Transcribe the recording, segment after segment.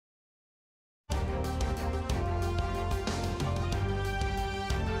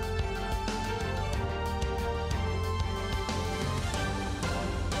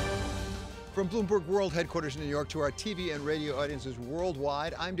From Bloomberg World Headquarters in New York to our TV and radio audiences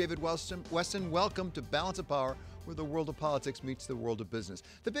worldwide, I'm David Weston. Welcome to Balance of Power, where the world of politics meets the world of business.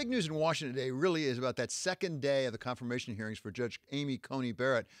 The big news in Washington today really is about that second day of the confirmation hearings for Judge Amy Coney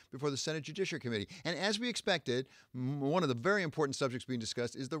Barrett before the Senate Judiciary Committee. And as we expected, one of the very important subjects being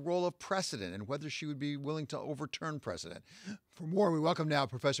discussed is the role of precedent and whether she would be willing to overturn precedent. For more, we welcome now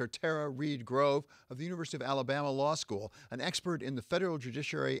Professor Tara Reid Grove of the University of Alabama Law School, an expert in the federal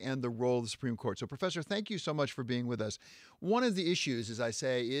judiciary and the role of the Supreme Court. So, Professor, thank you so much for being with us. One of the issues, as I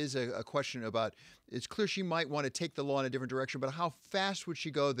say, is a question about, it's clear she might want to take the law in a different direction, but how fast would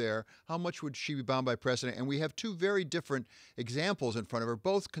she go there? How much would she be bound by precedent? And we have two very different examples in front of her,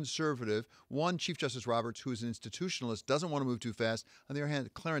 both conservative. One, Chief Justice Roberts, who is an institutionalist, doesn't want to move too fast. On the other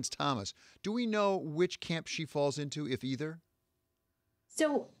hand, Clarence Thomas. Do we know which camp she falls into, if either?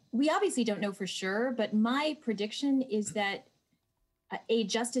 So we obviously don't know for sure, but my prediction is that a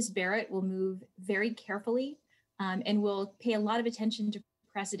Justice Barrett will move very carefully and will pay a lot of attention to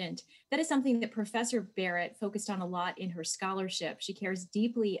precedent. That is something that Professor Barrett focused on a lot in her scholarship. She cares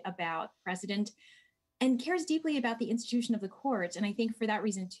deeply about precedent and cares deeply about the institution of the court. And I think for that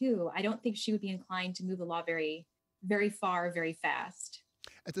reason, too, I don't think she would be inclined to move the law very, very far, very fast.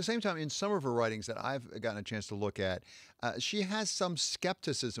 At the same time, in some of her writings that I've gotten a chance to look at, she has some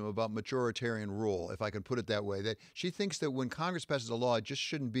skepticism about majoritarian rule, if I can put it that way, that she thinks that when Congress passes a law, it just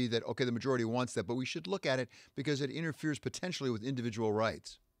shouldn't be that, okay, the majority wants that, but we should look at it because it interferes potentially with individual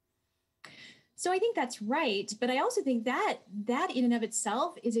rights. So I think that's right. But I also think that in and of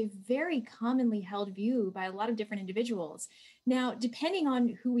itself is a very commonly held view by a lot of different individuals. Now, depending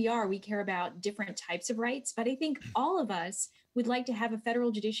on who we are, we care about different types of rights. But I think all of us would like to have a federal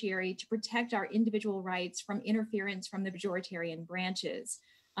judiciary to protect our individual rights from interference from the majoritarian branches.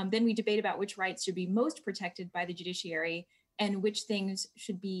 Then we debate about which rights should be most protected by the judiciary and which things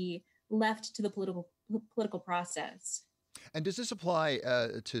should be left to the political process. And does this apply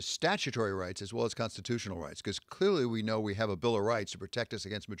to statutory rights as well as constitutional rights? Because clearly we know we have a Bill of Rights to protect us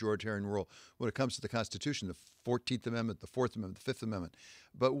against majoritarian rule when it comes to the Constitution, the 14th Amendment, the 4th Amendment, the 5th Amendment.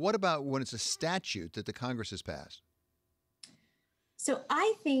 But what about when it's a statute that the Congress has passed? So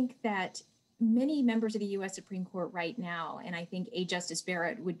I think that many members of the U.S. Supreme Court right now, and I think a Justice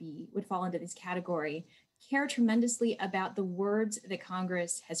Barrett would fall into this category, care tremendously about the words that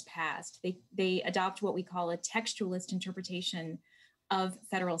Congress has passed. They adopt what we call a textualist interpretation of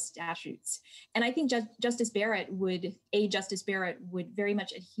federal statutes. And I think Justice Barrett would very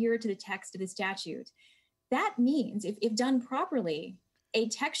much adhere to the text of the statute. That means, if done properly, a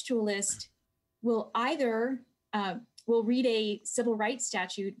textualist will either will read a civil rights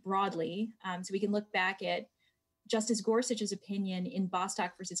statute broadly. So we can look back at Justice Gorsuch's opinion in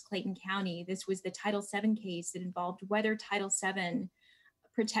Bostock versus Clayton County. This was the Title VII case that involved whether Title VII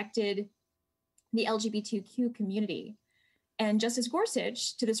protected the LGBTQ community. And Justice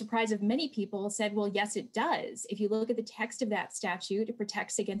Gorsuch, to the surprise of many people, said, well, yes, it does. If you look at the text of that statute, it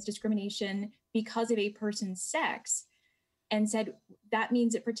protects against discrimination because of a person's sex, and said that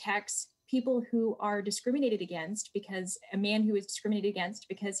means it protects people who are discriminated against, because a man who is discriminated against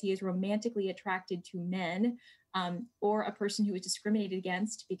because he is romantically attracted to men, or a person who is discriminated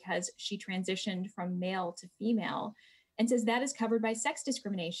against because she transitioned from male to female, and says that is covered by sex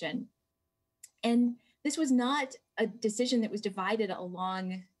discrimination. And this was not a decision that was divided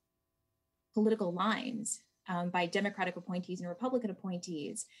along political lines by Democratic appointees and Republican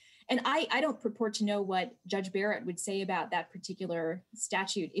appointees. And I don't purport to know what Judge Barrett would say about that particular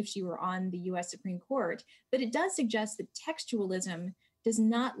statute if she were on the U.S. Supreme Court, but it does suggest that textualism does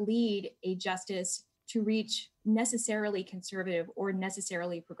not lead a justice to reach necessarily conservative or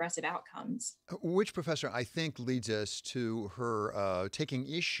necessarily progressive outcomes. Which, Professor, I think leads us to her taking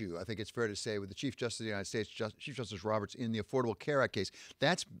issue, I think it's fair to say, with the Chief Justice of the United States, Chief Justice Roberts, in the Affordable Care Act case.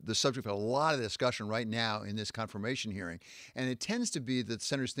 That's the subject of a lot of discussion right now in this confirmation hearing. And it tends to be that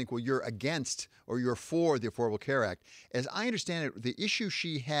senators think, well, you're against or you're for the Affordable Care Act. As I understand it, the issue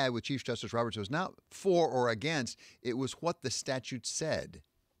she had with Chief Justice Roberts was not for or against, it was what the statute said.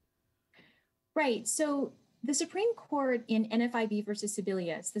 Right. So the Supreme Court in NFIB versus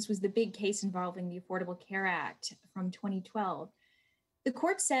Sebelius, this was the big case involving the Affordable Care Act from 2012. The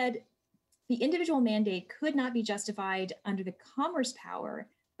court said the individual mandate could not be justified under the commerce power,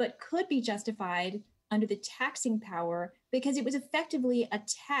 but could be justified under the taxing power because it was effectively a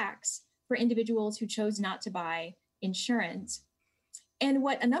tax for individuals who chose not to buy insurance. And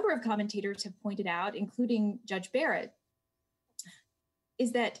what a number of commentators have pointed out, including Judge Barrett,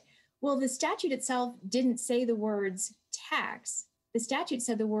 is that, well, the statute itself didn't say the words tax. The statute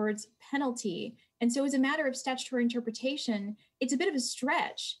said the words penalty. And so as a matter of statutory interpretation, it's a bit of a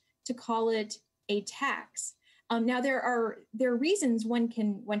stretch to call it a tax. Now, there are reasons one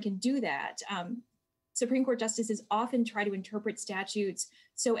can do that. Supreme Court justices often try to interpret statutes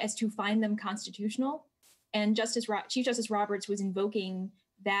so as to find them constitutional, and Chief Justice Roberts was invoking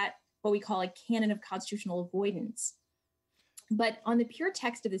that, what we call a canon of constitutional avoidance. But on the pure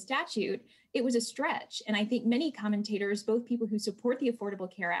text of the statute, it was a stretch. And I think many commentators, both people who support the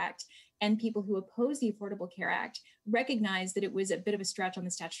Affordable Care Act and people who oppose the Affordable Care Act, recognize that it was a bit of a stretch on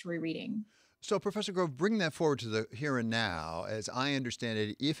the statutory reading. So, Professor Grove, bring that forward to the here and now. As I understand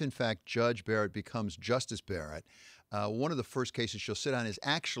it, if in fact Judge Barrett becomes Justice Barrett, one of the first cases she'll sit on is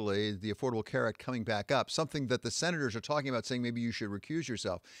actually the Affordable Care Act coming back up, something that the senators are talking about, saying maybe you should recuse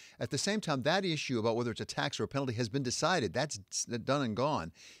yourself. At the same time, that issue about whether it's a tax or a penalty has been decided. That's done and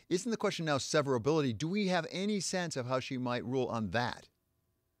gone. Isn't the question now severability? Do we have any sense of how she might rule on that?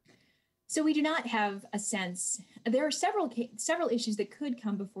 So we do not have a sense. There are several issues that could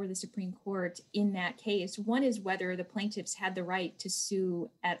come before the Supreme Court in that case. One is whether the plaintiffs had the right to sue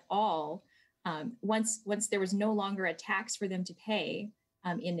at all once there was no longer a tax for them to pay.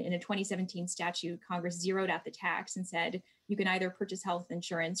 In a 2017 statute, Congress zeroed out the tax and said you can either purchase health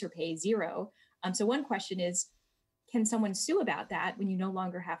insurance or pay zero. So one question is, can someone sue about that when you no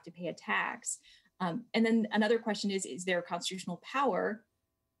longer have to pay a tax? And then another question is there constitutional power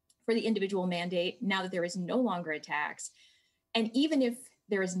for the individual mandate now that there is no longer a tax? And even if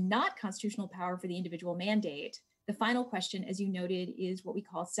there is not constitutional power for the individual mandate, the final question, as you noted, is what we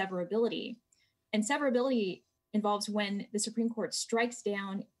call severability. And severability involves when the Supreme Court strikes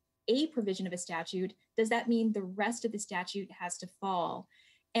down a provision of a statute, does that mean the rest of the statute has to fall?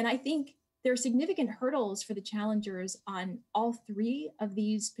 And I think there are significant hurdles for the challengers on all three of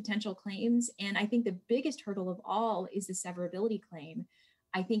these potential claims. And I think the biggest hurdle of all is the severability claim.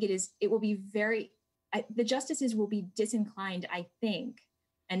 I think it will be the justices will be disinclined, I think,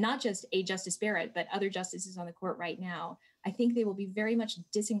 and not just a Justice Barrett, but other justices on the court right now. I think they will be very much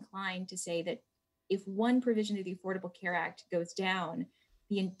disinclined to say that if one provision of the Affordable Care Act goes down,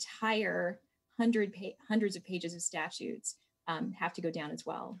 the entire hundreds of pages of statutes have to go down as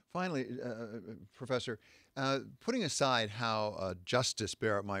well. Finally, Professor, putting aside how Justice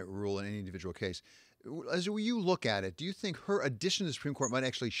Barrett might rule in any individual case, as you look at it, do you think her addition to the Supreme Court might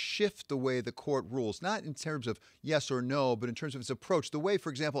actually shift the way the court rules, not in terms of yes or no, but in terms of its approach? The way, for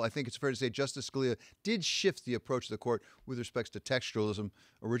example, I think it's fair to say Justice Scalia did shift the approach of the court with respect to textualism,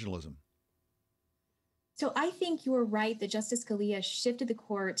 originalism. So I think you're right that Justice Scalia shifted the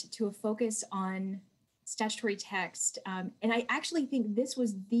court to a focus on statutory text. And I actually think this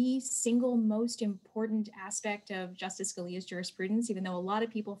was the single most important aspect of Justice Scalia's jurisprudence, even though a lot of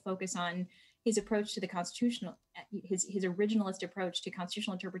people focus on his approach to the constitutional, his originalist approach to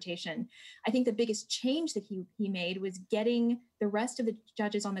constitutional interpretation. I think the biggest change that he made was getting the rest of the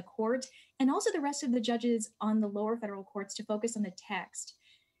judges on the court and also the rest of the judges on the lower federal courts to focus on the text.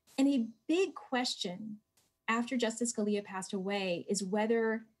 And a big question after Justice Scalia passed away is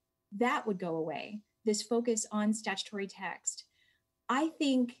whether that would go away, this focus on statutory text. I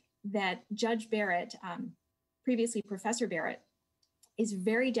think that Judge Barrett, previously Professor Barrett, is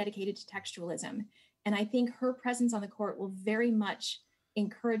very dedicated to textualism. And I think her presence on the court will very much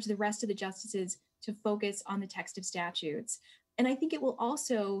encourage the rest of the justices to focus on the text of statutes. And I think it will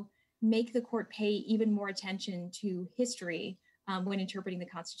also make the court pay even more attention to history when interpreting the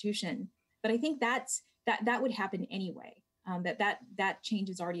Constitution. But I think that would happen anyway. That change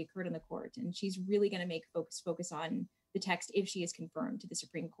has already occurred in the court, and she's really going to make focus on the text if she is confirmed to the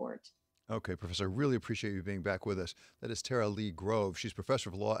Supreme Court. Okay, Professor, I really appreciate you being back with us. That is Tara Leigh Grove. She's professor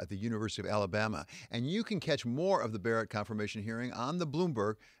of law at the University of Alabama. And you can catch more of the Barrett confirmation hearing on the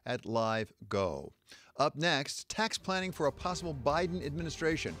Bloomberg at Live Go. Up next, tax planning for a possible Biden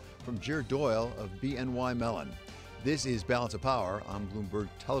administration from Jer Doyle of BNY Mellon. This is Balance of Power on Bloomberg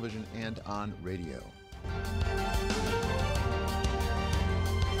Television and on radio.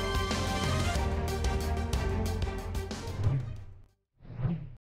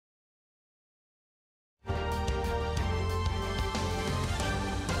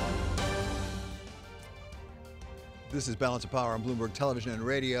 This is Balance of Power on Bloomberg Television and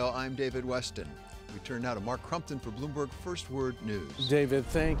Radio. I'm David Weston. We turn now to Mark Crumpton for Bloomberg First Word News. David,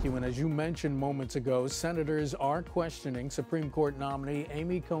 thank you. And as you mentioned moments ago, senators are questioning Supreme Court nominee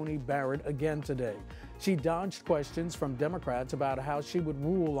Amy Coney Barrett again today. She dodged questions from Democrats about how she would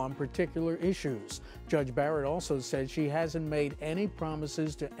rule on particular issues. Judge Barrett also said she hasn't made any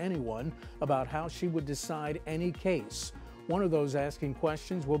promises to anyone about how she would decide any case. One of those asking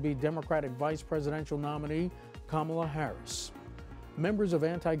questions will be Democratic vice presidential nominee Kamala Harris. Members of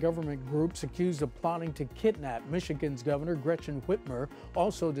anti-government groups accused of plotting to kidnap Michigan's Governor Gretchen Whitmer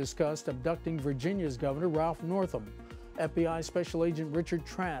also discussed abducting Virginia's Governor Ralph Northam. FBI Special Agent Richard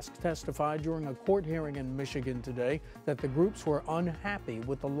Trask testified during a court hearing in Michigan today that the groups were unhappy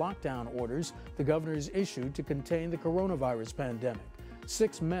with the lockdown orders the governors issued to contain the coronavirus pandemic.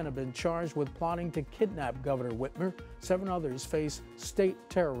 6 men have been charged with plotting to kidnap Governor Whitmer. 7 others face state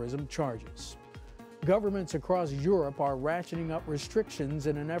terrorism charges. Governments across Europe are ratcheting up restrictions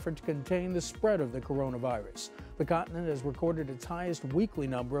in an effort to contain the spread of the coronavirus. The continent has recorded its highest weekly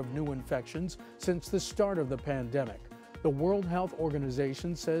number of new infections since the start of the pandemic. The World Health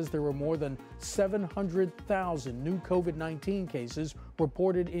Organization says there were more than 700,000 new COVID-19 cases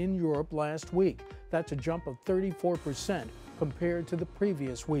reported in Europe last week. That's a jump of 34% compared to the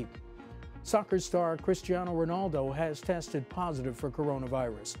previous week. Soccer star Cristiano Ronaldo has tested positive for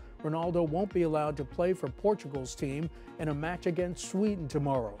coronavirus. Ronaldo won't be allowed to play for Portugal's team in a match against Sweden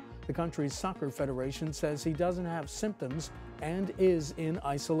tomorrow. The country's soccer federation says he doesn't have symptoms and is in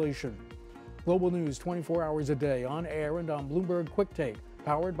isolation. Global news 24 hours a day, on air and on Bloomberg Quick Take,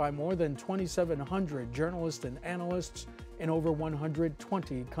 powered by more than 2,700 journalists and analysts in over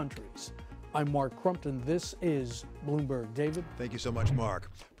 120 countries. I'm Mark Crumpton. This is Bloomberg. David? Thank you so much, Mark.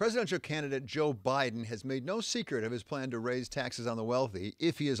 Presidential candidate Joe Biden has made no secret of his plan to raise taxes on the wealthy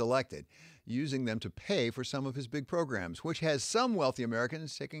if he is elected, using them to pay for some of his big programs, which has some wealthy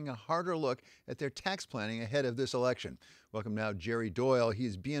Americans taking a harder look at their tax planning ahead of this election. Welcome now, Jerry Doyle. He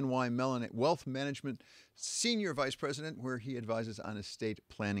is BNY Mellon Wealth Management Senior Vice President, where he advises on estate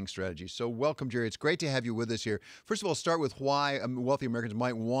planning strategies. So welcome, Jerry. It's great to have you with us here. First of all, start with why wealthy Americans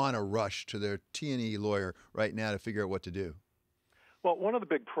might want to rush to their T&E lawyer right now to figure out what to do. Well, one of the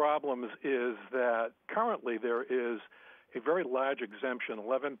big problems is that currently there is a very large exemption,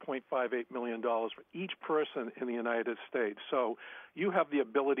 $11.58 million for each person in the United States. So you have the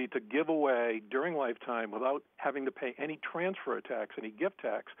ability to give away during lifetime without having to pay any transfer tax, any gift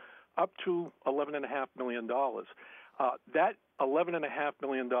tax, up to $11.5 million. That $11.5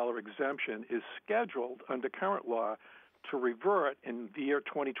 million exemption is scheduled under current law to revert in the year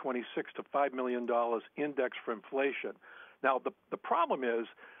 2026 to $5 million indexed for inflation. Now, the problem is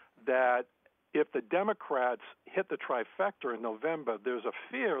that if the Democrats hit the trifecta in November, there's a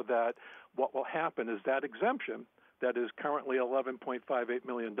fear that what will happen is that exemption, that is currently $11.58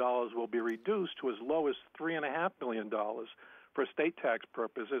 million, will be reduced to as low as $3.5 million for estate tax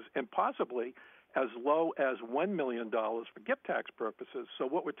purposes, and possibly as low as $1 million for gift tax purposes. So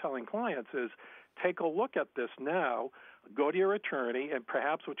what we're telling clients is take a look at this now, go to your attorney, and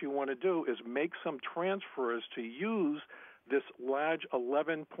perhaps what you want to do is make some transfers to use this large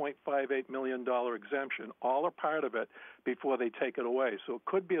 $11.58 million exemption, all or part of it, before they take it away. So it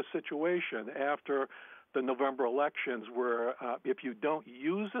could be a situation after the November elections where if you don't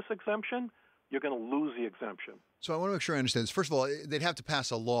use this exemption, you're going to lose the exemption. So I want to make sure I understand this. First of all, they'd have to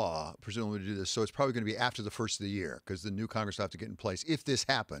pass a law, presumably, to do this. So it's probably going to be after the first of the year because the new Congress will have to get in place if this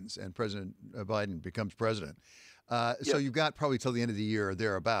happens and President Biden becomes president. So you've got probably till the end of the year or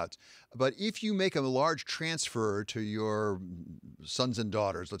thereabouts. But if you make a large transfer to your sons and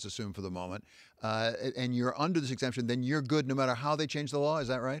daughters, let's assume for the moment, and you're under this exemption, then you're good no matter how they change the law. Is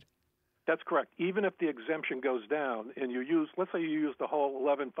that right? That's correct. Even if the exemption goes down and you use, let's say you use the whole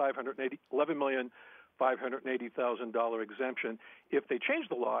 $11,580,000 exemption, if they change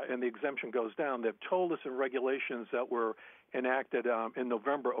the law and the exemption goes down, they've told us in regulations that were enacted in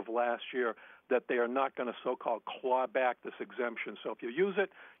November of last year that they are not going to so-called claw back this exemption. So if you use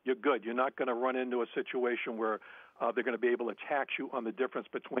it, you're good. You're not going to run into a situation where they're going to be able to tax you on the difference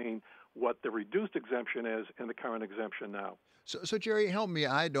between what the reduced exemption is and the current exemption now. So Jerry, help me.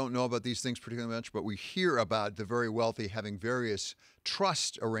 I don't know about these things particularly much, but we hear about the very wealthy having various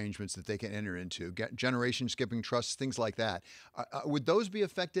trust arrangements that they can enter into, generation skipping trusts, things like that. Would those be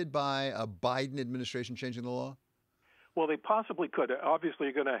affected by a Biden administration changing the law? Well, they possibly could. Obviously,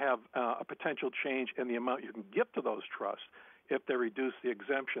 you're going to have a potential change in the amount you can give to those trusts if they reduce the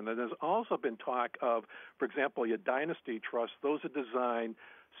exemption. And there's also been talk of, for example, your dynasty trust. Those are designed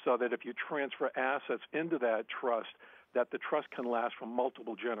so that if you transfer assets into that trust, that the trust can last for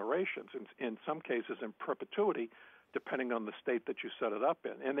multiple generations, in some cases in perpetuity, depending on the state that you set it up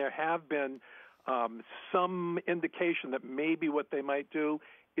in. And there have been some indication that maybe what they might do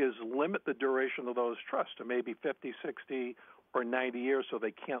is limit the duration of those trusts to maybe 50, 60, or 90 years so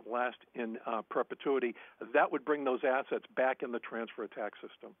they can't last in perpetuity. That would bring those assets back in the transfer tax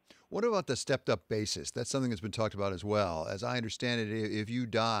system. What about the stepped-up basis? That's something that's been talked about as well. As I understand it, if you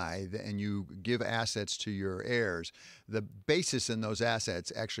die and you give assets to your heirs, the basis in those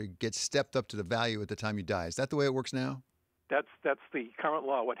assets actually gets stepped up to the value at the time you die. Is that the way it works now? That's the current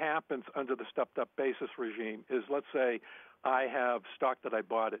law. What happens under the stepped-up basis regime is, let's say I have stock that I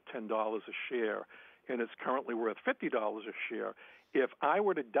bought at $10 a share, and it's currently worth $50 a share. If I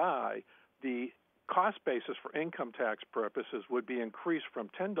were to die, the cost basis for income tax purposes would be increased from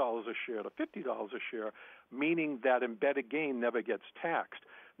 $10 a share to $50 a share, meaning that embedded gain never gets taxed.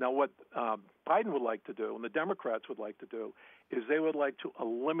 Now, what Biden would like to do, and the Democrats would like to do, is they would like to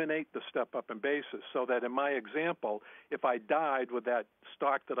eliminate the step-up in basis, so that in my example, if I died with that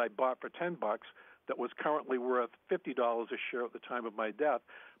stock that I bought for $10 that was currently worth $50 a share at the time of my death,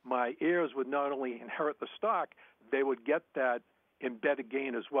 my heirs would not only inherit the stock, they would get that embedded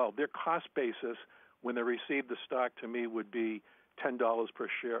gain as well. Their cost basis when they receive the stock to me would be $10 per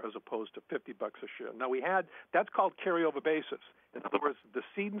share as opposed to $50 a share. Now that's called carryover basis. In other words, the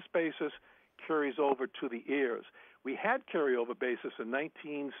decedent's basis carries over to the heirs. We had carryover basis in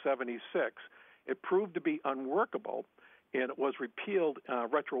 1976. It proved to be unworkable, and it was repealed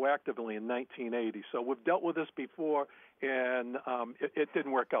retroactively in 1980. So we've dealt with this before, and it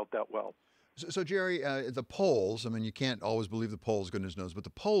didn't work out that well. So Jerry, the polls, I mean, you can't always believe the polls, goodness knows, but the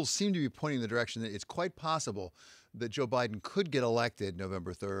polls seem to be pointing in the direction that it's quite possible that Joe Biden could get elected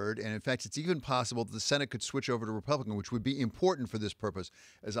November 3rd. And in fact, it's even possible that the Senate could switch over to Republican, which would be important for this purpose,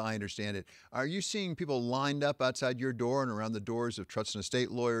 as I understand it. Are you seeing people lined up outside your door and around the doors of trust and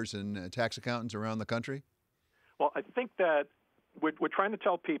estate lawyers and tax accountants around the country? Well, I think that we're trying to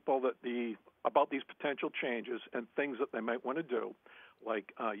tell people that about these potential changes and things that they might want to do,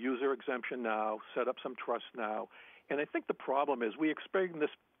 like use their exemption now, set up some trust now. And I think the problem is we experienced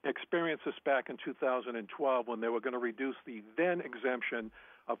this back in 2012 when they were going to reduce the then exemption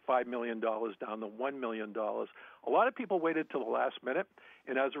of $5 million down to $1 million. A lot of people waited till the last minute,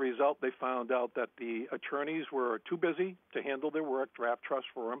 and as a result, they found out that the attorneys were too busy to handle their work, draft trusts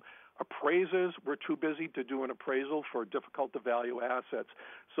for them. Appraisers were too busy to do an appraisal for difficult-to-value assets.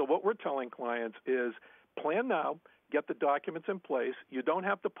 So what we're telling clients is plan now, get the documents in place. You don't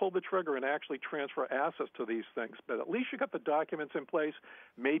have to pull the trigger and actually transfer assets to these things, but at least you got the documents in place.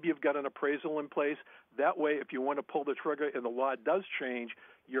 Maybe you've got an appraisal in place. That way, if you want to pull the trigger and the law does change,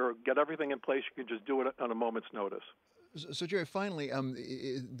 you've got everything in place. You can just do it on a moment's notice. So, Jerry, finally,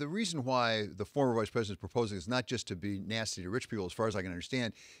 the reason why the former vice president is proposing is not just to be nasty to rich people, as far as I can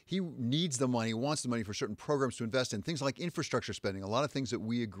understand. He needs the money, wants the money for certain programs to invest in, things like infrastructure spending, a lot of things that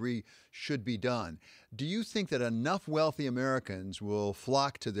we agree should be done. Do you think that enough wealthy Americans will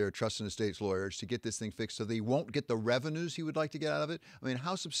flock to their trust and estates lawyers to get this thing fixed so they won't get the revenues he would like to get out of it? I mean,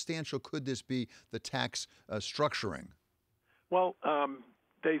 how substantial could this be, the tax structuring? Well,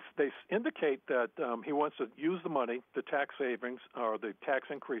 They indicate that he wants to use the money, the tax savings or the tax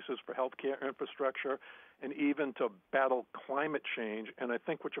increases for healthcare infrastructure and even to battle climate change. And I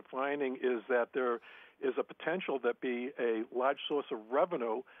think what you're finding is that there is a potential that be a large source of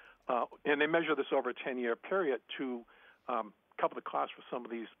revenue, and they measure this over a 10-year period to cover the cost for some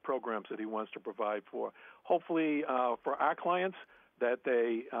of these programs that he wants to provide for. Hopefully for our clients, that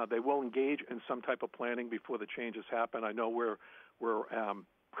they will engage in some type of planning before the changes happen. I know we're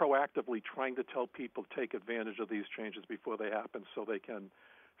proactively trying to tell people to take advantage of these changes before they happen so they can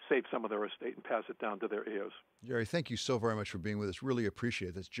save some of their estate and pass it down to their heirs. Jerry, thank you so very much for being with us. Really appreciate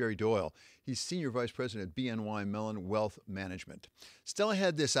it. That's Jerry Doyle. He's Senior Vice President at BNY Mellon Wealth Management. Still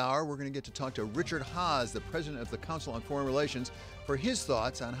ahead this hour, we're going to get to talk to Richard Haass, the President of the Council on Foreign Relations, for his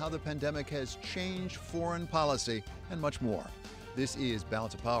thoughts on how the pandemic has changed foreign policy and much more. This is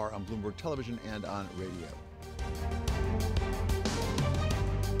Balance of Power on Bloomberg Television and on radio.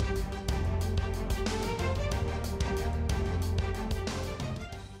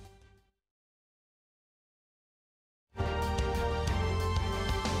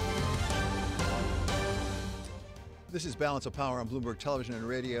 This is Balance of Power on Bloomberg Television and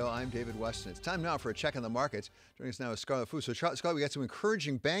Radio. I'm David Weston. It's time now for a check on the markets. Joining us now is Scarlett Fu. So, Scarlett, we got some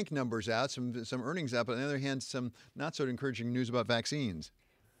encouraging bank numbers out, some earnings out, but on the other hand, some not so encouraging news about vaccines.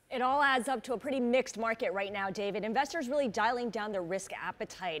 It all adds up to a pretty mixed market right now, David. Investors really dialing down their risk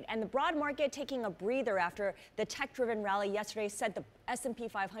appetite, and the broad market taking a breather after the tech-driven rally yesterday sent the S&P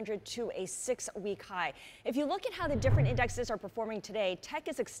 500 to a 6-week high. If you look at how the different indexes are performing today, tech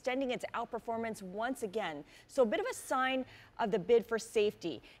is extending its outperformance once again. So a bit of a sign of the bid for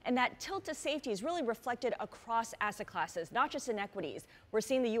safety. And that tilt to safety is really reflected across asset classes, not just in equities. We're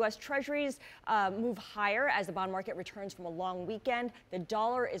seeing the U.S. Treasuries move higher as the bond market returns from a long weekend. The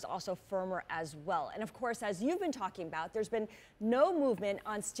dollar is also firmer as well. And of course, as you've been talking about, there's been no movement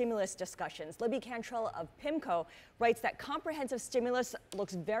on stimulus discussions. Libby Cantrell of PIMCO writes that comprehensive stimulus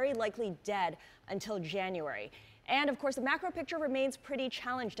looks very likely dead until January. And of course, the macro picture remains pretty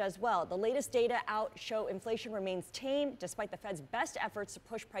challenged as well. The latest data out show inflation remains tame despite the Fed's best efforts to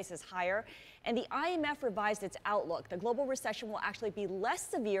push prices higher. And the IMF revised its outlook. The global recession will actually be less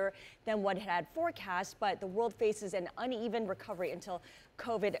severe than what it had forecast, but the world faces an uneven recovery until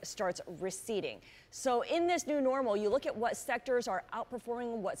COVID starts receding. So in this new normal, you look at what sectors are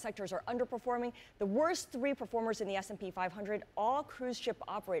outperforming, what sectors are underperforming. The worst three performers in the S&P 500, all cruise ship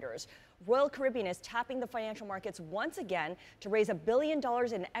operators. Royal Caribbean is tapping the financial markets once again to raise $1 billion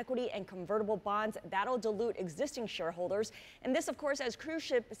in equity and convertible bonds. That'll dilute existing shareholders. And this, of course, as cruise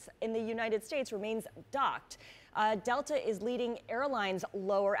ships in the United States remains docked. Delta is leading airlines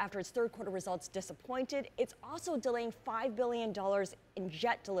lower after its third quarter results disappointed. It's also delaying $5 billion in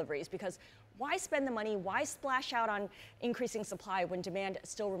jet deliveries because why spend the money? Why splash out on increasing supply when demand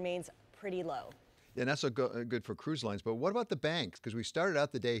still remains pretty low? Yeah, and that's so good for cruise lines. But what about the banks? Because we started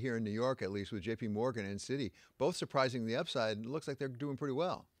out the day here in New York, at least, with J.P. Morgan and Citi, both surprising the upside. It looks like they're doing pretty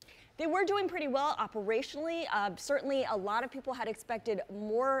well. They were doing pretty well operationally. Certainly, a lot of people had expected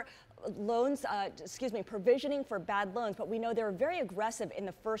more loans, provisioning for bad loans, but we know they were very aggressive in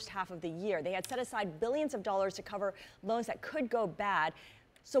the first half of the year. They had set aside billions of dollars to cover loans that could go bad.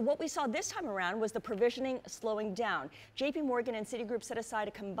 So what we saw this time around was the provisioning slowing down. J.P. Morgan and Citigroup set aside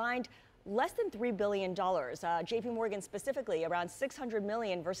a combined less than $3 billion. J.P. Morgan specifically around $600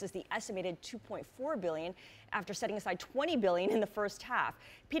 million versus the estimated $2.4 billion after setting aside $20 billion in the first half.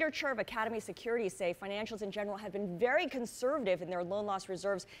 Peter Cher of Academy Securities say financials in general have been very conservative in their loan loss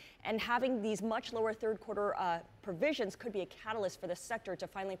reserves, and having these much lower third quarter provisions could be a catalyst for the sector to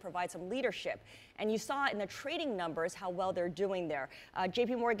finally provide some leadership. And you saw in the trading numbers how well they're doing there.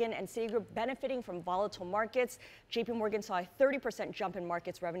 J.P. Morgan and Citigroup benefiting from volatile markets. J.P. Morgan saw a 30% jump in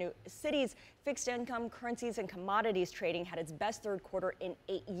markets revenue. Citi's fixed income, currencies, and commodities trading had its best third quarter in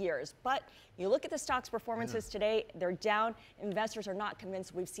 8 years. But you look at the stock's performances today, they're down. Investors are not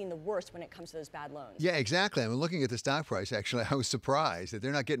convinced we've seen the worst when it comes to those bad loans. Yeah, exactly. I mean, looking at the stock price, actually, I was surprised that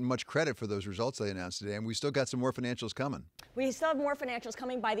they're not getting much credit for those results they announced today, and we still got some more financials coming. We still have more financials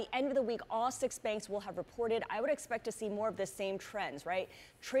coming. By the end of the week, all 6 banks will have reported. I would expect to see more of the same trends, right?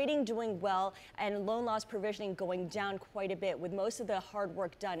 Trading doing well and loan loss provisioning going down quite a bit, with most of the hard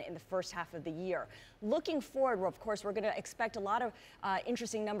work done in the first half of the year. Looking forward, of course, we're going to expect a lot of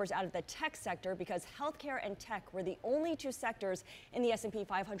interesting numbers out of the tech sector, because healthcare and tech were the only 2 sectors in the S&P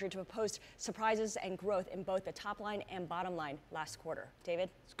 500 to post surprises and growth in both the top line and bottom line last quarter. David?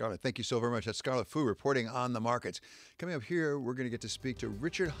 Scarlett, thank you so very much. That's Scarlett Fu reporting on the markets. Coming up here, we're going to get to speak to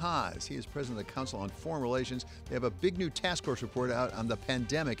Richard Haass. He is president of the Council on Foreign Relations. They have a big new task force report out on the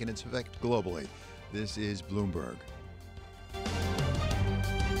pandemic and its effect globally. This is Bloomberg.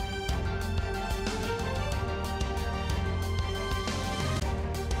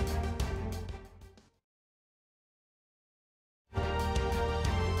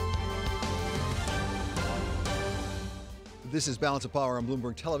 This is Balance of Power on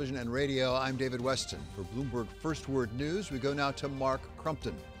Bloomberg Television and Radio. I'm David Weston. For Bloomberg First Word News, we go now to Mark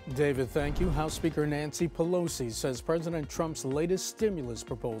Crumpton. David, thank you. House Speaker Nancy Pelosi says President Trump's latest stimulus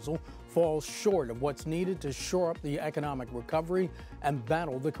proposal falls short of what's needed to shore up the economic recovery and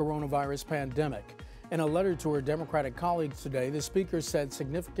battle the coronavirus pandemic. In a letter to her Democratic colleagues today, the Speaker said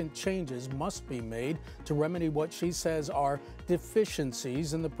significant changes must be made to remedy what she says are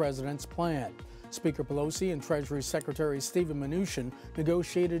deficiencies in the president's plan. Speaker Pelosi and Treasury Secretary Steven Mnuchin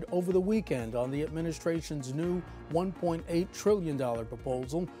negotiated over the weekend on the administration's new $1.8 trillion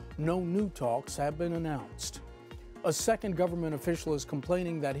proposal. No new talks have been announced. A second government official is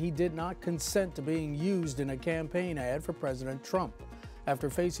complaining that he did not consent to being used in a campaign ad for President Trump.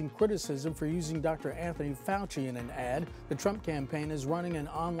 After facing criticism for using Dr. Anthony Fauci in an ad, the Trump campaign is running an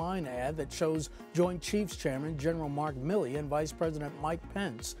online ad that shows Joint Chiefs Chairman General Mark Milley and Vice President Mike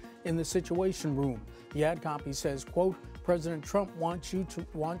Pence in the Situation Room. The ad copy says, quote, "President Trump wants you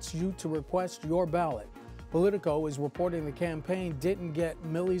to request your ballot." Politico is reporting the campaign didn't get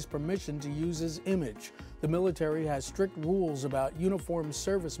Milley's permission to use his image. The military has strict rules about uniformed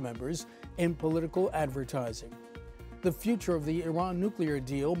service members in political advertising. The future of the Iran nuclear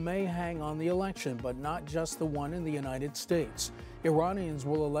deal may hang on the election, but not just the one in the United States. Iranians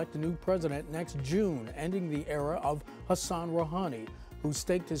will elect a new president next June, ending the era of Hassan Rouhani, who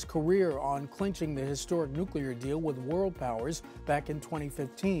staked his career on clinching the historic nuclear deal with world powers back in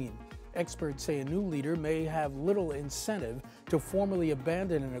 2015. Experts say a new leader may have little incentive to formally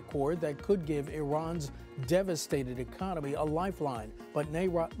abandon an accord that could give Iran's devastated economy a lifeline, but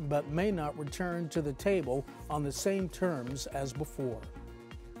may not return to the table on the same terms as before.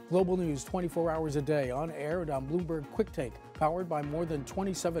 Global news 24 hours a day, on air and on Bloomberg Quick Take, powered by more than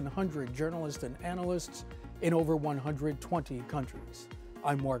 2,700 journalists and analysts in over 120 countries.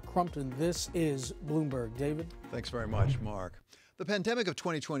 I'm Mark Crumpton. This is Bloomberg. David? Thanks very much, Mark. The pandemic of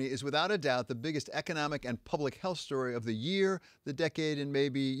 2020 is without a doubt the biggest economic and public health story of the year, the decade, and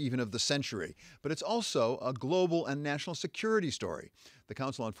maybe even of the century. But it's also a global and national security story. The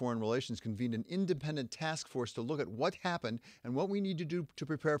Council on Foreign Relations convened an independent task force to look at what happened and what we need to do to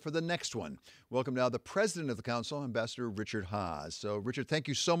prepare for the next one. Welcome now the president of the Council, Ambassador Richard Haass. So, Richard, thank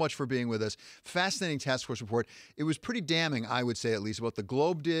you so much for being with us. Fascinating task force report. It was pretty damning, I would say, at least, what the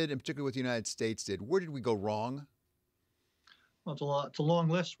globe did, and particularly what the United States did. Where did we go wrong? Well, it's a long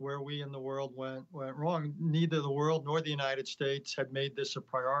list where we in the world went wrong. Neither the world nor the United States had made this a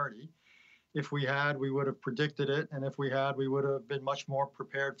priority. If we had, we would have predicted it, and if we had, we would have been much more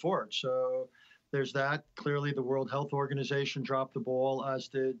prepared for it. So there's that. Clearly, the World Health Organization dropped the ball, as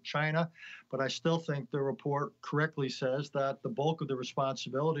did China. But I still think the report correctly says that the bulk of the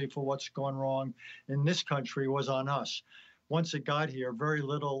responsibility for what's gone wrong in this country was on us. Once it got here, very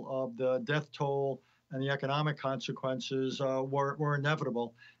little of the death toll and the economic consequences were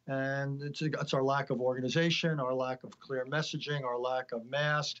inevitable. And it's our lack of organization, our lack of clear messaging, our lack of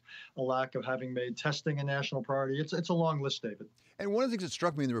masks, a lack of having made testing a national priority. It's a long list, David. And one of the things that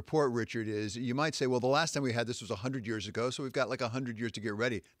struck me in the report, Richard, is you might say, well, the last time we had this was 100 years ago, so we've got like 100 years to get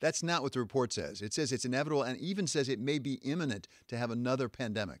ready. That's not what the report says. It says it's inevitable and even says it may be imminent to have another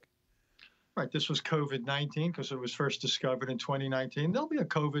pandemic. Right, this was COVID-19 because it was first discovered in 2019. There'll be a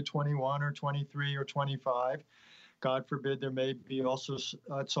COVID-21 or 23 or 25. God forbid there may be also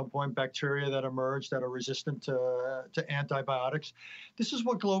at some point bacteria that emerge that are resistant to antibiotics. This is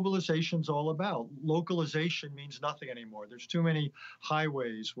what globalization's all about. Localization means nothing anymore. There's too many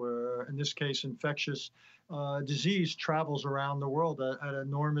highways where, in this case, infectious disease travels around the world at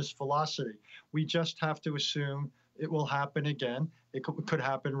enormous velocity. We just have to assume it will happen again. It could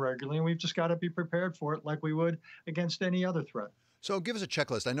happen regularly, and we've just got to be prepared for it like we would against any other threat. So give us a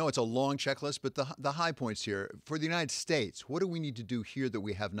checklist. I know it's a long checklist, but the high points here. For the United States, what do we need to do here that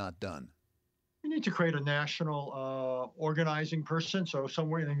we have not done? We need to create a national organizing person, so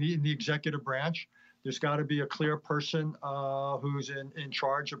somewhere in the executive branch. There's got to be a clear person who's in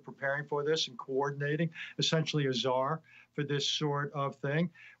charge of preparing for this and coordinating, essentially a czar for this sort of thing.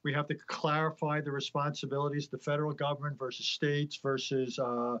 We have to clarify the responsibilities, the federal government versus states versus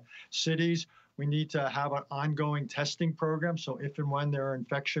cities. We need to have an ongoing testing program, so if and when there are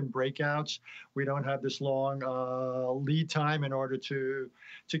infection breakouts, we don't have this long lead time in order to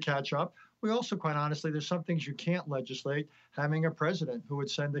catch up. We also, quite honestly, there's some things you can't legislate. Having a president who would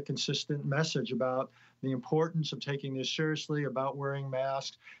send a consistent message about the importance of taking this seriously, about wearing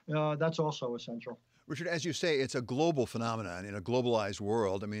masks, that's also essential. Richard, as you say, it's a global phenomenon in a globalized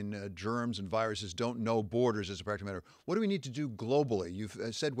world. I mean, germs and viruses don't know borders as a practical matter. What do we need to do globally? You've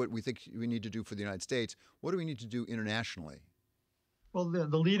said what we think we need to do for the United States. What do we need to do internationally? Well, the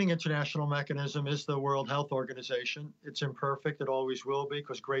leading international mechanism is the World Health Organization. It's imperfect. It always will be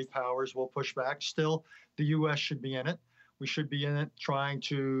because great powers will push back. Still, the U.S. should be in it. We should be in it trying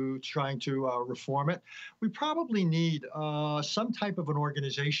to reform it. We probably need some type of an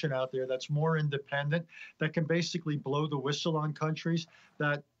organization out there that's more independent, that can basically blow the whistle on countries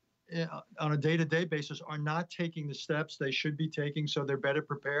that on a day-to-day basis are not taking the steps they should be taking so they're better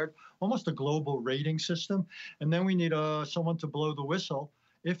prepared, almost a global rating system. And then we need someone to blow the whistle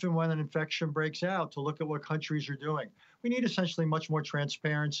if and when an infection breaks out to look at what countries are doing. We need essentially much more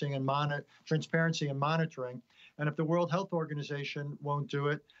transparency and monitoring. And if the World Health Organization won't do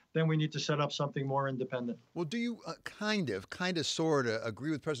it, then we need to set up something more independent. Well, do you kind of, sort of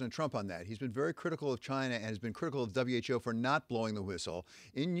agree with President Trump on that? He's been very critical of China and has been critical of WHO for not blowing the whistle.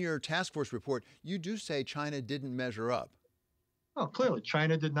 In your task force report, you do say China didn't measure up. Oh, clearly,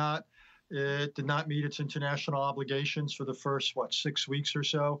 China did not. It did not meet its international obligations for the first, 6 weeks or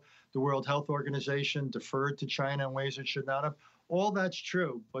so. The World Health Organization deferred to China in ways it should not have. All that's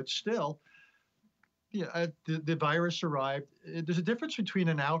true, but still, the virus arrived. There's a difference between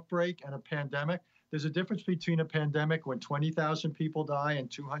an outbreak and a pandemic. There's a difference between a pandemic when 20,000 people die and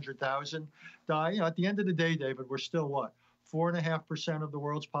 200,000 die. At the end of the day, David, we're still 4.5% of the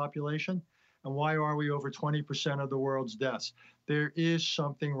world's population? And why are we over 20% of the world's deaths? There is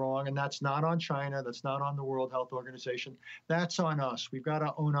something wrong, and that's not on China. That's not on the World Health Organization. That's on us. We've got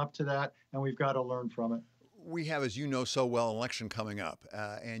to own up to that, and we've got to learn from it. We have, as you know so well, an election coming up,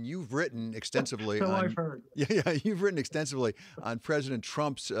 and you've written extensively I've heard. Yeah, you've written extensively on President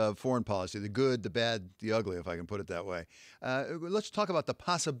Trump's foreign policy, the good, the bad, the ugly, if I can put it that way. Let's talk about the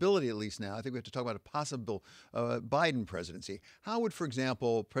possibility, at least now. I think we have to talk about a possible Biden presidency. How would, for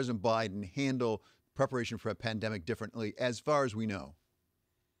example, President Biden handle preparation for a pandemic differently, as far as we know?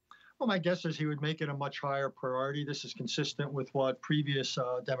 Well, my guess is he would make it a much higher priority. This is consistent with what previous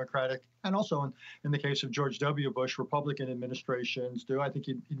Democratic and also in the case of George W. Bush, Republican administrations do. I think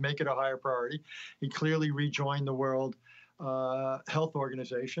he'd make it a higher priority. He clearly rejoined the World Health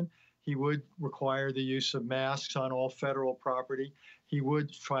Organization. He would require the use of masks on all federal property. He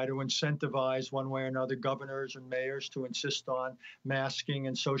would try to incentivize one way or another governors and mayors to insist on masking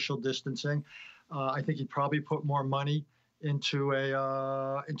and social distancing. I think he'd probably put more money into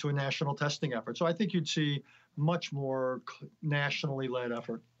a national testing effort. So I think you'd see much more nationally led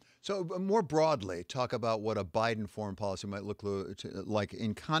effort. So more broadly, talk about what a Biden foreign policy might look like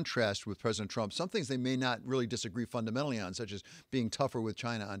in contrast with President Trump. Some things they may not really disagree fundamentally on, such as being tougher with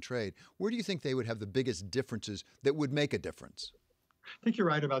China on trade. Where do you think they would have the biggest differences that would make a difference? I think you're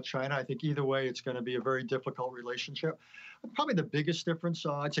right about China. I think either way, it's going to be a very difficult relationship. Probably the biggest difference,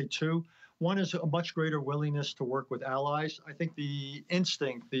 I'd say two. One is a much greater willingness to work with allies. I think the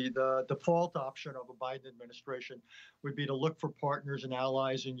instinct, the default option of a Biden administration would be to look for partners and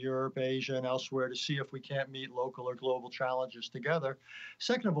allies in Europe, Asia, and elsewhere to see if we can't meet local or global challenges together.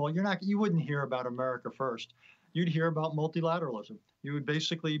 Second of all, you wouldn't hear about America first. You'd hear about multilateralism. You would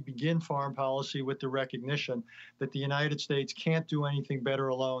basically begin foreign policy with the recognition that the United States can't do anything better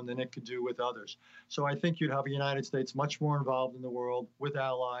alone than it could do with others. So I think you'd have a United States much more involved in the world with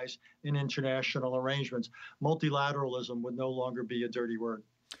allies in international arrangements. Multilateralism would no longer be a dirty word.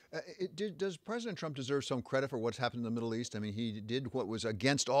 Does President Trump deserve some credit for what's happened in the Middle East? I mean, he did what was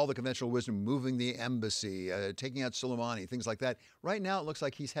against all the conventional wisdom, moving the embassy, taking out Soleimani, things like that. Right now, it looks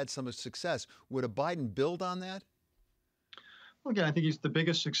like he's had some success. Would a Biden build on that? Well, again, I think the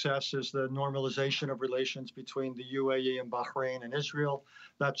biggest success is the normalization of relations between the UAE and Bahrain and Israel.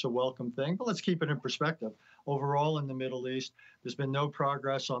 That's a welcome thing, but let's keep it in perspective. Overall in the Middle East, there's been no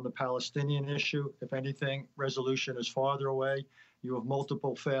progress on the Palestinian issue. If anything, resolution is farther away. You have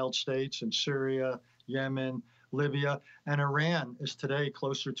multiple failed states in Syria, Yemen, Libya, and Iran is today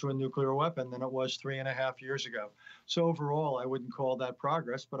closer to a nuclear weapon than it was 3.5 years ago. So overall, I wouldn't call that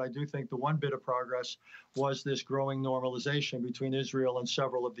progress, but I do think the one bit of progress was this growing normalization between Israel and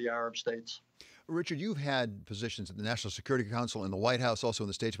several of the Arab states. Richard, you've had positions at the National Security Council, in the White House, also in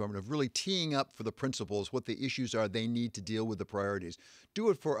the State Department, of really teeing up for the principals what the issues are they need to deal with, the priorities. Do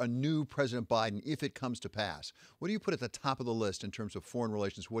it for a new President Biden if it comes to pass. What do you put at the top of the list in terms of foreign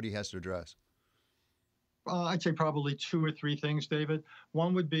relations, what he has to address? I'd say probably 2 or 3 things, David.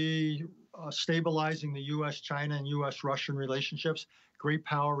 One would be stabilizing the U.S.-China and U.S.-Russian relationships. Great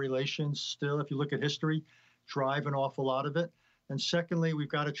power relations still, if you look at history, drive an awful lot of it. And secondly, we've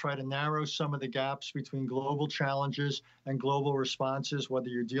got to try to narrow some of the gaps between global challenges and global responses, whether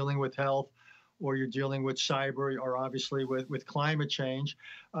you're dealing with health or you're dealing with cyber or obviously with climate change.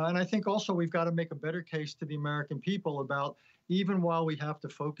 And I think also we've got to make a better case to the American people about, even while we have to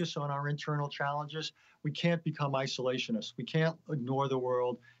focus on our internal challenges, we can't become isolationists. We can't ignore the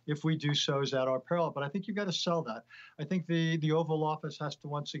world. If we do so, is at our peril. But I think you've got to sell that. I think the Oval Office has to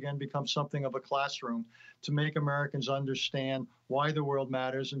once again become something of a classroom to make Americans understand why the world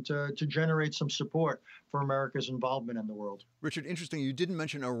matters and to generate some support for America's involvement in the world. Richard, interesting, you didn't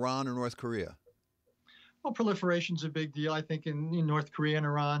mention Iran or North Korea. Well, proliferation's a big deal. I think in North Korea and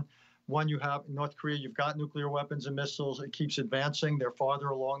Iran, one, you have in North Korea, you've got nuclear weapons and missiles. It keeps advancing. They're farther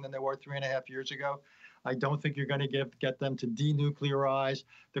along than they were 3.5 years ago. I don't think you're going to get them to denuclearize.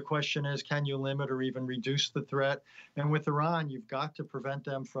 The question is, can you limit or even reduce the threat? And with Iran, you've got to prevent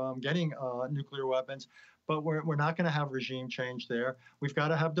them from getting nuclear weapons. But we're not going to have regime change there. We've got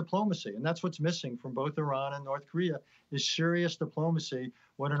to have diplomacy. And that's what's missing from both Iran and North Korea is serious diplomacy,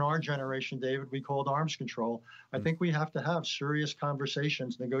 what in our generation, David, we called arms control. I think we have to have serious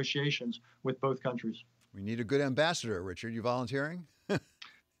conversations, negotiations with both countries. We need a good ambassador, Richard. You volunteering?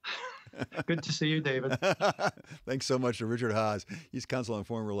 Good to see you, David. Thanks so much to Richard Haass. He's Council on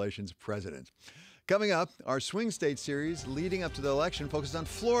Foreign Relations President. Coming up, our Swing State series leading up to the election focused on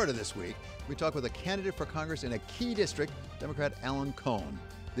Florida this week. We talk with a candidate for Congress in a key district, Democrat Alan Cohn.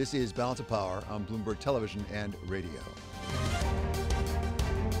 This is Balance of Power on Bloomberg Television and Radio.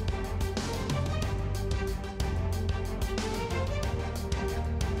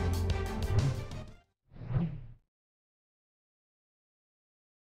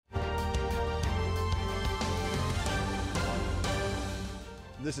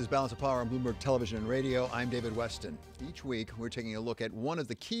 This is Balance of Power on Bloomberg Television and Radio. I'm David Weston. Each week, we're taking a look at one of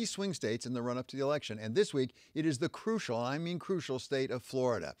the key swing states in the run-up to the election. And this week, it is the crucial, I mean crucial, state of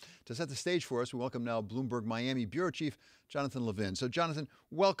Florida. To set the stage for us, we welcome now Bloomberg Miami Bureau Chief Jonathan Levin. So, Jonathan,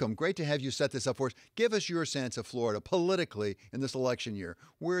 welcome. Great to have you set this up for us. Give us your sense of Florida politically in this election year.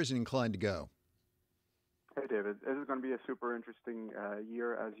 Where is it inclined to go? Hey, David. This is going to be a super interesting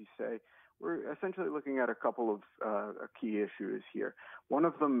year, as you say. We're essentially looking at a couple of key issues here. One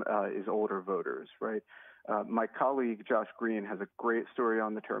of them is older voters, right? My colleague Josh Green has a great story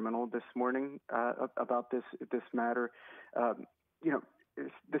on the terminal this morning about this matter.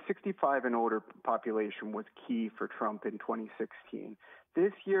 The 65 and older population was key for Trump in 2016.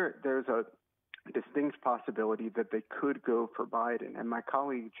 This year, there's a distinct possibility that they could go for Biden. And my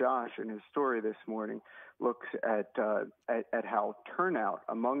colleague Josh, in his story this morning, looks at how turnout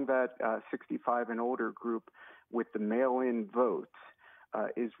among that 65 and older group with the mail-in votes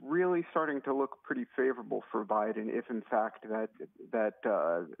is really starting to look pretty favorable for Biden if, in fact,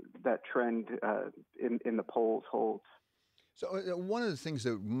 that trend in the polls holds. So one of the things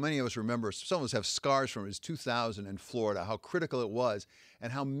that many of us remember, some of us have scars from, is 2000 in Florida, how critical it was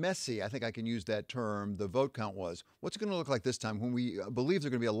and how messy, I think I can use that term, the vote count was. What's it going to look like this time when we believe there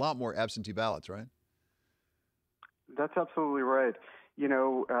are going to be a lot more absentee ballots, right? That's absolutely right. You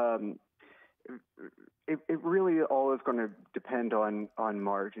know, it really all is going to depend on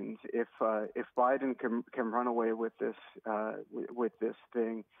margins. If Biden can run away with this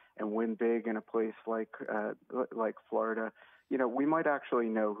thing and win big in a place like Florida, you know, we might actually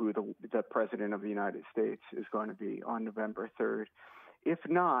know who the president of the United States is going to be on November 3rd. If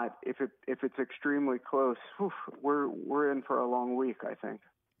not, if it's extremely close, we're in for a long week, I think.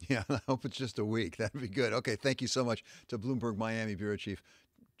 Yeah, I hope it's just a week. That'd be good. Okay, thank you so much to Bloomberg Miami Bureau Chief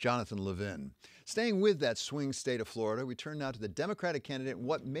Jonathan Levin. Staying with that swing state of Florida, we turn now to the Democratic candidate in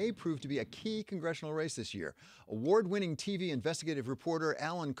what may prove to be a key congressional race this year. Award-winning TV investigative reporter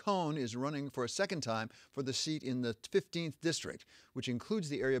Alan Cohn is running for a second time for the seat in the 15th District, which includes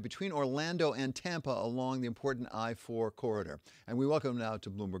the area between Orlando and Tampa along the important I-4 corridor. And we welcome him now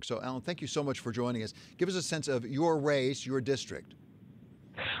to Bloomberg. So, Alan, thank you so much for joining us. Give us a sense of your race, your district.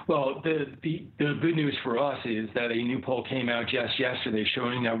 Well, the good news for us is that a new poll came out just yesterday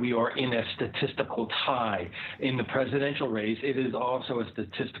showing that we are in a statistical tie in the presidential race. It is also a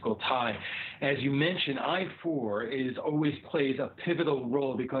statistical tie. As you mentioned, I-4 always plays a pivotal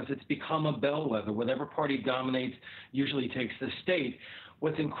role because it's become a bellwether. Whatever party dominates usually takes the state.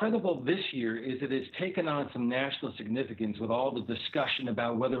 What's incredible this year is it has taken on some national significance with all the discussion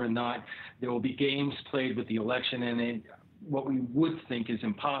about whether or not there will be games played with the election, and what we would think is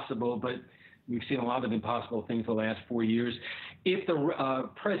impossible, but we've seen a lot of impossible things the last 4 years. If the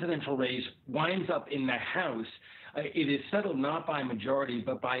presidential race winds up in the House, it is settled not by majority,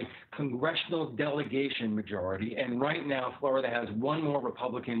 but by congressional delegation majority. And right now, Florida has one more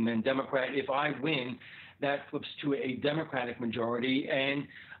Republican than Democrat. If I win, that flips to a Democratic majority. And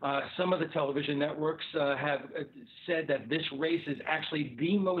some of the television networks have said that this race is actually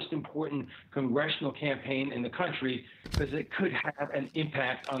the most important congressional campaign in the country because it could have an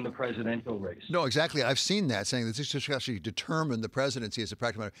impact on the presidential race. No, exactly. I've seen that, saying that this should actually determine the presidency as a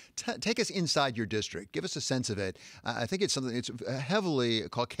practical matter. Take us inside your district. Give us a sense of it. I think it's something, it's heavily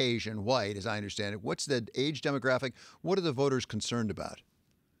Caucasian, white, as I understand it. What's the age demographic? What are the voters concerned about?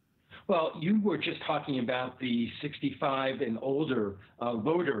 Well, you were just talking about the 65 and older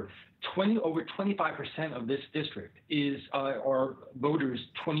voter. Over 25% of this district are voters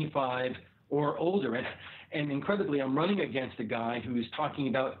 25 or older. And incredibly, I'm running against a guy who is talking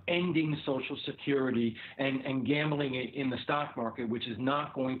about ending Social Security and gambling in the stock market, which is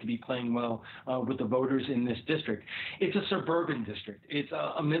not going to be playing well with the voters in this district. It's a suburban district. It's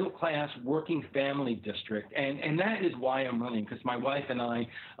a middle-class working family district. And that is why I'm running, because my wife and I,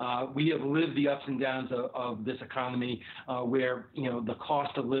 we have lived the ups and downs of this economy where, you know, the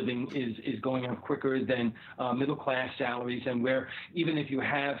cost of living is going up quicker than middle-class salaries, and where even if you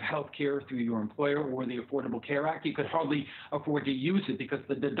have health care through your employer or the Affordable Care Act, you could hardly afford to use it because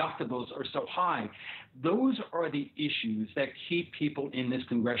the deductibles are so high. Those are the issues that keep people in this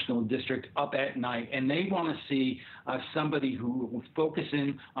congressional district up at night, and they want to see somebody who will focus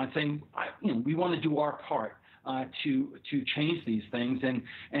in on saying, we want to do our part to change these things,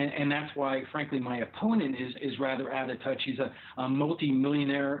 and that's why, frankly, my opponent is rather out of touch. He's a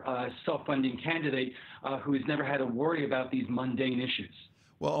multi-millionaire self-funding candidate who has never had to worry about these mundane issues.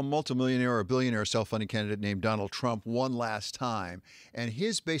 Well, a multimillionaire or a billionaire self-funding candidate named Donald Trump won last time. And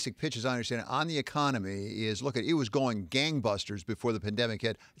his basic pitch, as I understand it, on the economy is, look, it was going gangbusters before the pandemic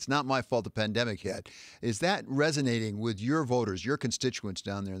hit. It's not my fault the pandemic hit. Is that resonating with your voters, your constituents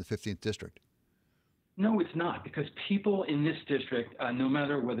down there in the 15th District? No, it's not, because people in this district, no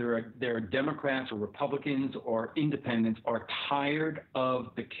matter whether they're Democrats or Republicans or independents, are tired of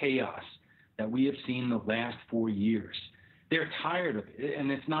the chaos that we have seen the last 4 years. They're tired of it.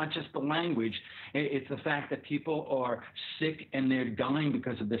 And it's not just the language. It's the fact that people are sick and they're dying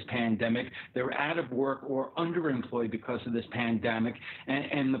because of this pandemic. They're out of work or underemployed because of this pandemic.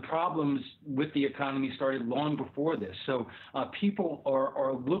 And the problems with the economy started long before this. So people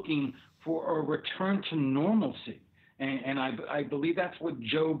are looking for a return to normalcy. And I believe that's what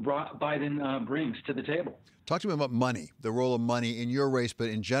Joe Biden brings to the table. Talk to me about money, the role of money in your race, but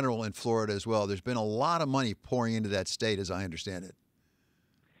in general in Florida as well. There's been a lot of money pouring into that state, as I understand it.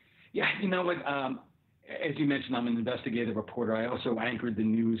 Yeah, you know what? As you mentioned, I'm an investigative reporter. I also anchored the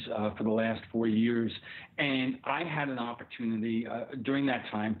news for the last 4 years. And I had an opportunity during that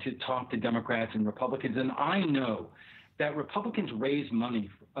time to talk to Democrats and Republicans. And I know that Republicans raise money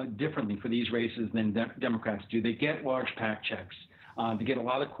differently for these races than Democrats do. They get large PAC checks. They get a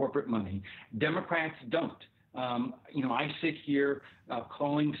lot of corporate money. Democrats don't. I sit here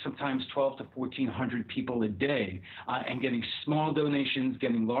calling sometimes 12 to 1,400 people a day and getting small donations,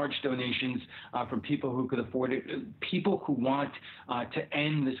 getting large donations from people who could afford it, people who want to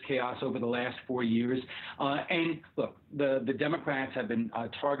end this chaos over the last 4 years. And look, the Democrats have been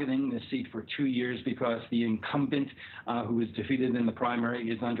targeting this seat for 2 years because the incumbent who was defeated in the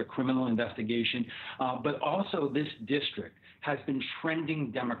primary is under criminal investigation. But also this district has been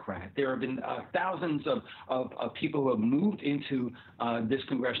trending Democrat. There have been thousands of people who have moved into this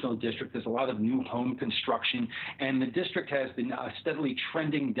congressional district. There's a lot of new home construction, and the district has been steadily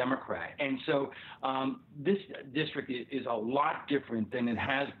trending Democrat. And so this district is a lot different than it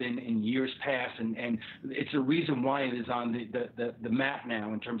has been in years past, and it's a reason why it is on the map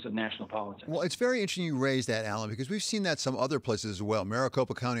now in terms of national politics. Well, it's very interesting you raised that, Alan, because we've seen that some other places as well.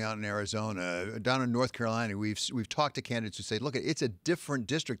 Maricopa County out in Arizona, down in North Carolina, we've talked to candidates who say, look, it's a different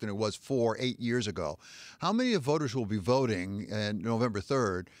district than it was 8 years ago. How many of voters who will be voting November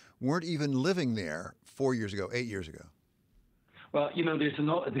 3rd weren't even living there 4 years ago, 8 years ago? Well, there's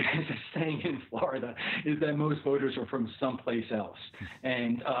a saying in Florida is that most voters are from someplace else.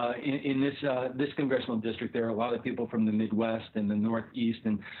 And in this congressional district, there are a lot of people from the Midwest and the Northeast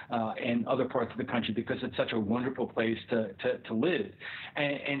and other parts of the country because it's such a wonderful place to live.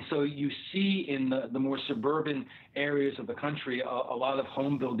 And so you see in the more suburban areas of the country a lot of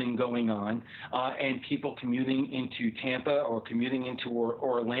home building going on and people commuting into Tampa or commuting into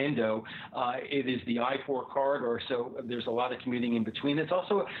Orlando. It is the I-4 corridor, so there's a lot of commuting in between. It's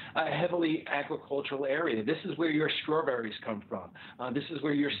also a heavily agricultural area. This is where your strawberries come from. This is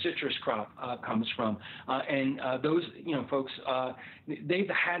where your citrus crop comes from. And those folks, they've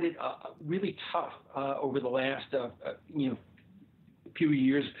had it really tough over the last few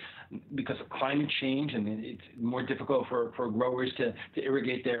years because of climate change, and it's more difficult for growers to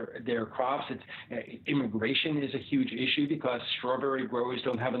irrigate their crops. Immigration is a huge issue because strawberry growers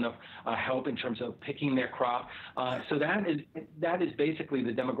don't have enough help in terms of picking their crop. So that is basically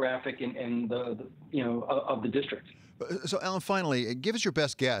the demographic and of the district. So, Alan, finally, give us your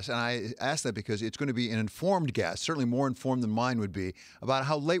best guess, and I ask that because it's going to be an informed guess, certainly more informed than mine would be, about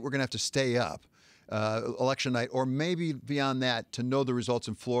how late we're going to have to stay up election night, or maybe beyond that, to know the results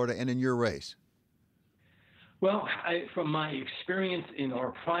in Florida and in your race. Well, from my experience in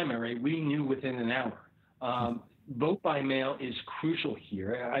our primary, we knew within an hour. Vote by mail is crucial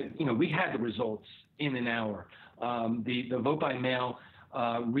here. We had the results in an hour. The vote by mail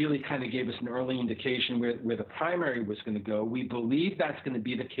really kind of gave us an early indication where the primary was going to go. We believe that's going to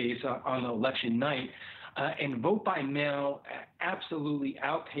be the case on election night. And vote by mail absolutely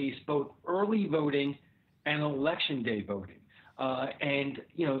outpaced both early voting and election day voting.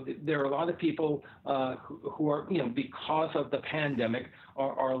 There are a lot of people who are, because of the pandemic,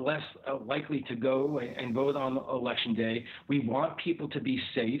 are less likely to go and vote on election day. We want people to be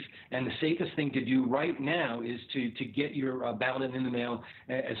safe, and the safest thing to do right now is to get your ballot in the mail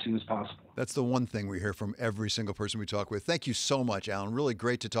as soon as possible. That's the one thing we hear from every single person we talk with. Thank you so much, Alan. Really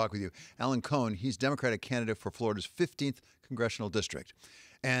great to talk with you. Alan Cohn, he's Democratic candidate for Florida's 15th congressional district.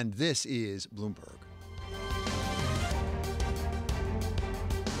 And this is Bloomberg.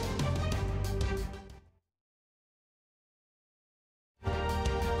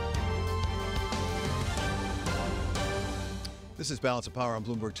 This is Balance of Power on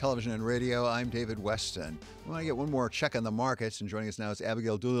Bloomberg Television and Radio. I'm David Weston. We want to get one more check on the markets, and joining us now is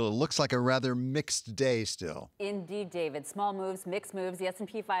Abigail Doolittle. It looks like a rather mixed day still. Indeed, David. Small moves, mixed moves. The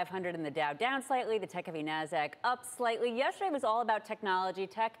S&P 500 and the Dow down slightly. The tech-heavy NASDAQ up slightly. Yesterday was all about technology,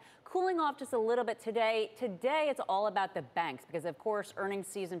 tech cooling off just a little bit today. Today, it's all about the banks because, of course, earnings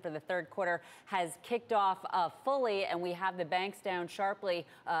season for the third quarter has kicked off fully, and we have the banks down sharply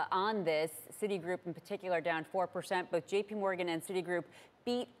on this. Citigroup in particular down 4%. Both JP Morgan and Citigroup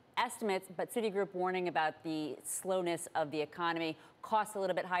beat estimates, but Citigroup warning about the slowness of the economy, costs a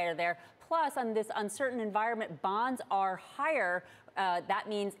little bit higher there. Plus, on this uncertain environment, bonds are higher. That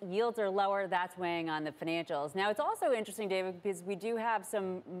means yields are lower. That's weighing on the financials. Now, it's also interesting, David, because we do have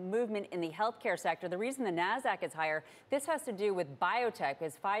some movement in the healthcare sector. The reason the NASDAQ is higher, this has to do with biotech,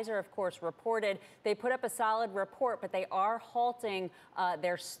 because Pfizer, of course, reported they put up a solid report, but they are halting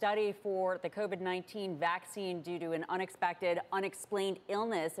their study for the COVID-19 vaccine due to an unexplained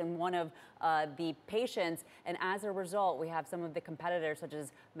illness in one of the patients. And as a result, we have some of the competitors, such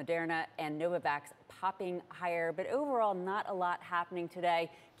as Moderna and Novavax, popping higher. But overall, not a lot happening today.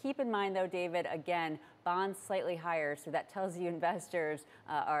 Keep in mind, though, David, again, bonds slightly higher. So that tells you investors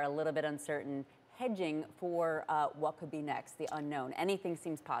are a little bit uncertain, hedging for what could be next, the unknown. Anything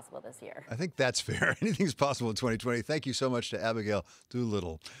seems possible this year. I think that's fair. Anything's possible in 2020. Thank you so much to Abigail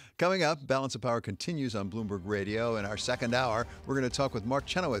Doolittle. Coming up, Balance of Power continues on Bloomberg Radio. In our second hour, we're going to talk with Mark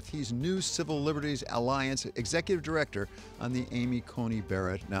Chenoweth. He's New Civil Liberties Alliance Executive Director on the Amy Coney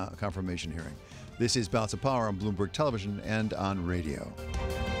Barrett confirmation hearing. This is Balance of Power on Bloomberg Television and on radio.